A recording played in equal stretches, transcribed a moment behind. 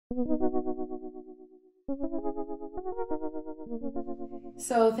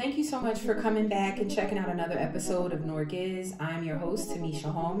So thank you so much for coming back and checking out another episode of Newark Is. I'm your host,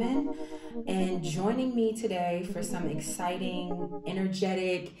 Tamisha Hallman, and joining me today for some exciting,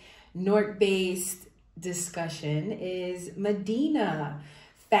 energetic, Newark-based discussion is Medina,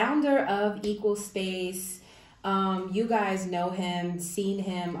 founder of Equal Space. You guys know him, seen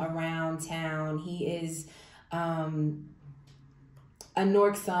him around town. He is a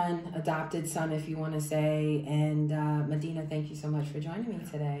Newark son, adopted son, if you want to say. And Medina, thank you so much for joining me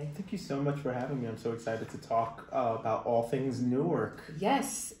today. Thank you so much for having me. I'm so excited to talk about all things Newark.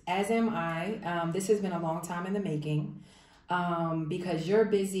 Yes, as am I. This has been a long time in the making because you're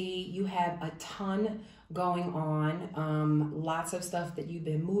busy. You have a ton going on, lots of stuff that you've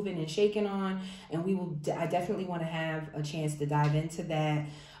been moving and shaking on, and I definitely want to have a chance to dive into that.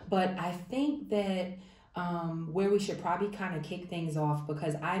 But I think that where we should probably kind of kick things off,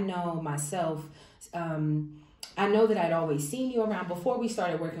 because I know myself, I know that I'd always seen you around before we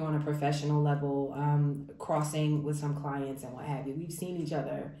started working on a professional level, crossing with some clients and what have you. We've seen each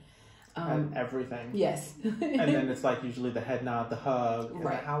other. And everything. Yes. And then it's like usually the head nod, the hug.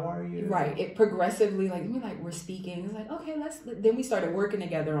 Right. How are you? Right. It progressively, we're speaking. It's like, okay, then we started working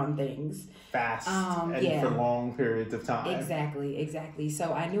together on things. Fast. And for long periods of time. Exactly.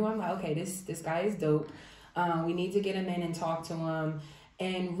 So I knew, I'm like, okay, this guy is dope. We need to get him in and talk to him.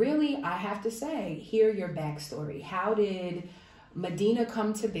 And really, I have to say, hear your backstory. How did Medina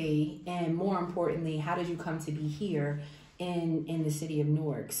come to be? And more importantly, how did you come to be here in the city of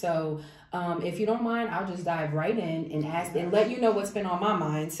Newark? So if you don't mind, I'll just dive right in and ask and let you know what's been on my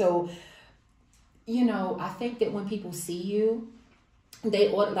mind. So, I think that when people see you, they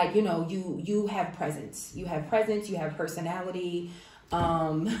ought, you have presence. You have personality.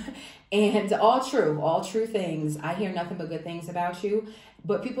 And all true things. I hear nothing but good things about you,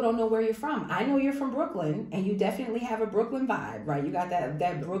 but people don't know where you're from. I know you're from Brooklyn, and you definitely have a Brooklyn vibe, right? You got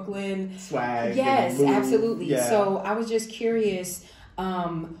that Brooklyn swag. Yes, absolutely. Yeah. So I was just curious,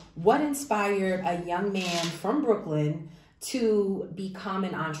 what inspired a young man from Brooklyn to become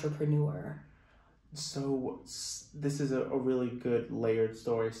an entrepreneur? So this is a really good layered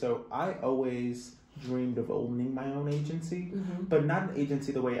story. So I always dreamed of owning my own agency, but not an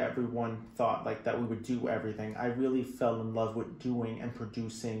agency the way everyone thought, like that we would do everything. I really fell in love with doing and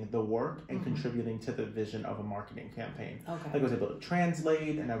producing the work and contributing to the vision of a marketing campaign. Okay. Like I was able to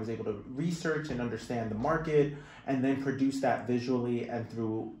translate, and I was able to research and understand the market, and then produce that visually and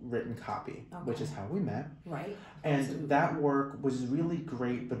through written copy, which is how we met. Right. And Absolutely. that work was really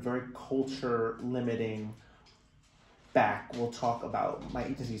great, but very culture limiting. Back, we'll talk about, my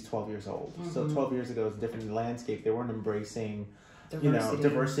agency is 12 years old. So 12 years ago, it was a different landscape. They weren't embracing,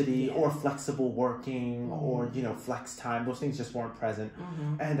 diversity or flexible working or, flex time. Those things just weren't present.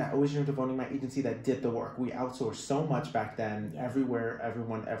 And I always dreamed of owning my agency that did the work. We outsourced so much back then. Everywhere,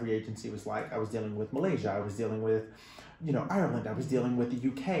 every agency was like, I was dealing with Malaysia. I was dealing with, Ireland. I was dealing with the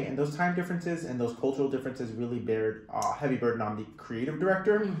UK. And those time differences and those cultural differences really bared a heavy burden on the creative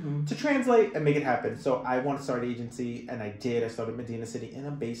director to translate and make it happen. So I wanted to start an agency, and I did. I started Medina City in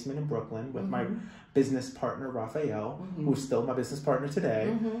a basement in Brooklyn with my business partner, Raphael, who's still my business partner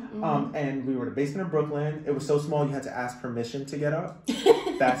today. And we were in a basement in Brooklyn. It was so small, you had to ask permission to get up.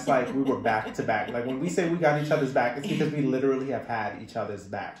 That's like, we were back to back. Like when we say we got each other's back, it's because we literally have had each other's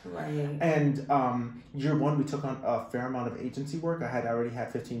back. Right. And year one, we took on a fair amount of agency work. I had already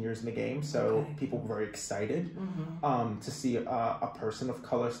had 15 years in the game, so people were very excited to see a person of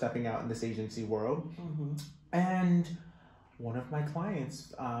color stepping out in this agency world. And one of my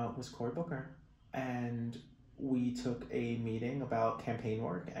clients was Cory Booker. And we took a meeting about campaign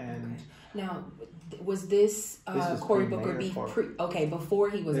work. And now, was this Cory Booker before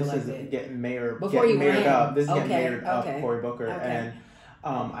he was elected? This is getting mayored ran. up. This is getting mayored up, Cory Booker. Okay. And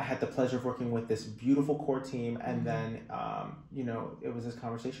I had the pleasure of working with this beautiful core team. And then, it was this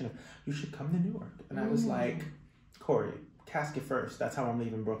conversation of, you should come to Newark. And I was like, Cory, casket first. That's how I'm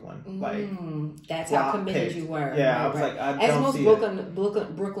leaving Brooklyn. That's how committed you were. Yeah, right, I was like, I as don't most see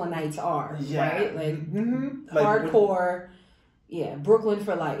Brooklynites are, yeah. right? Hardcore. Brooklyn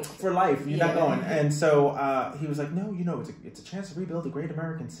for life. For life, you're not going. And so he was like, no, it's a chance to rebuild a great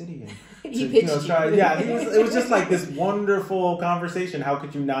American city. And He pitched you. It was just like this wonderful conversation. How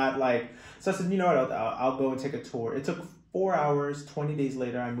could you not So I said, you know what, I'll go and take a tour. It took 4 hours. 20 days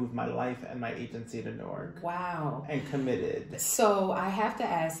later, I moved my life and my agency to Newark. Wow. And committed. So I have to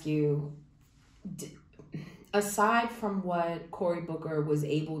ask you, aside from what Cory Booker was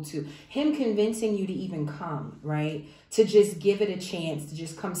able to, him convincing you to even come, right? To just give it a chance, to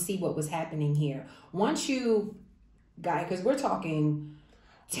just come see what was happening here. Once you got, because we're talking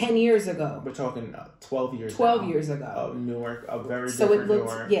 10 years ago. We're talking 12 years 12 now years ago. Of Newark, a very So different it looked,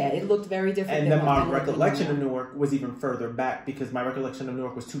 Newark. yeah, it looked very different. And then my recollection of Newark was even further back, because my recollection of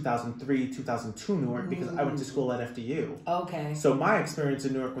Newark was 2003, 2002 Newark, because I went to school at FDU. Okay. So my experience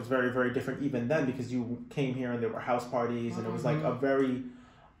in Newark was very, very different even then, because you came here and there were house parties and it was like a very,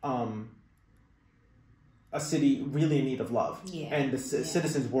 a city really in need of love. Yeah. And the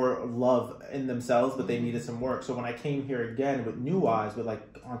citizens were love in themselves, but they needed some work. So when I came here again with new eyes, with like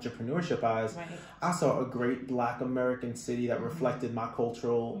entrepreneurship eyes, I saw a great Black American city that reflected my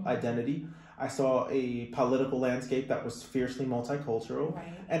cultural identity. I saw a political landscape that was fiercely multicultural.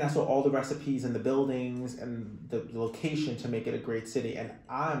 And I saw all the recipes and the buildings and the location to make it a great city. And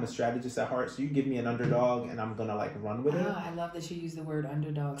I'm a strategist at heart, so you give me an underdog and I'm gonna like run with it. I love that you use the word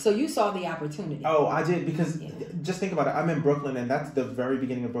underdog. So you saw the opportunity. Oh, I did, because just think about it. I'm in Brooklyn, and that's the very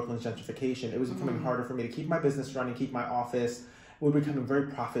beginning of Brooklyn's gentrification. It was becoming harder for me to keep my business running, keep my office. We're becoming very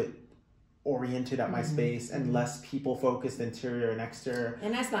profit oriented at my space and less people focused interior and exterior.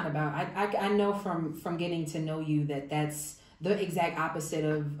 And that's not about, I know from getting to know you that's the exact opposite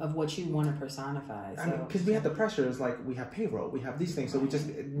of what you want to personify. Because we have the pressures, like we have payroll, we have these things. So we just,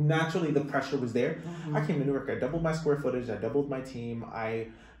 naturally the pressure was there. I came to Newark, I doubled my square footage, I doubled my team, I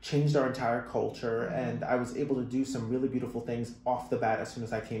changed our entire culture, and I was able to do some really beautiful things off the bat as soon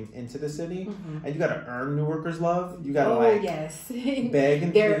as I came into the city. And you got to earn New Yorkers' love. You got to beg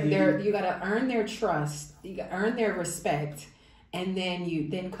and plead. You got to earn their trust. You got to earn their respect, and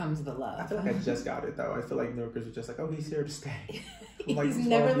then comes the love. I feel like I just got it though. I feel like New Yorkers are just like, oh, he's here to stay. Like he's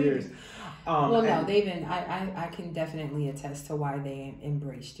never years. Well, no, they've been. I can definitely attest to why they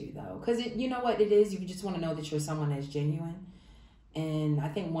embraced you though, because you know what it is. You just want to know that you're someone that's genuine. And I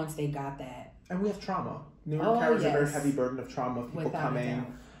think once they got that, and we have trauma. New York carries a very heavy burden of trauma of people coming,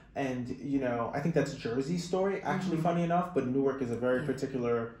 and I think that's Jersey's story. Actually, funny enough, but Newark is a very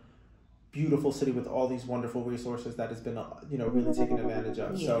particular, beautiful city with all these wonderful resources that has been, really taken advantage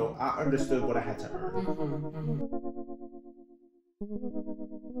of. So I understood what I had to earn.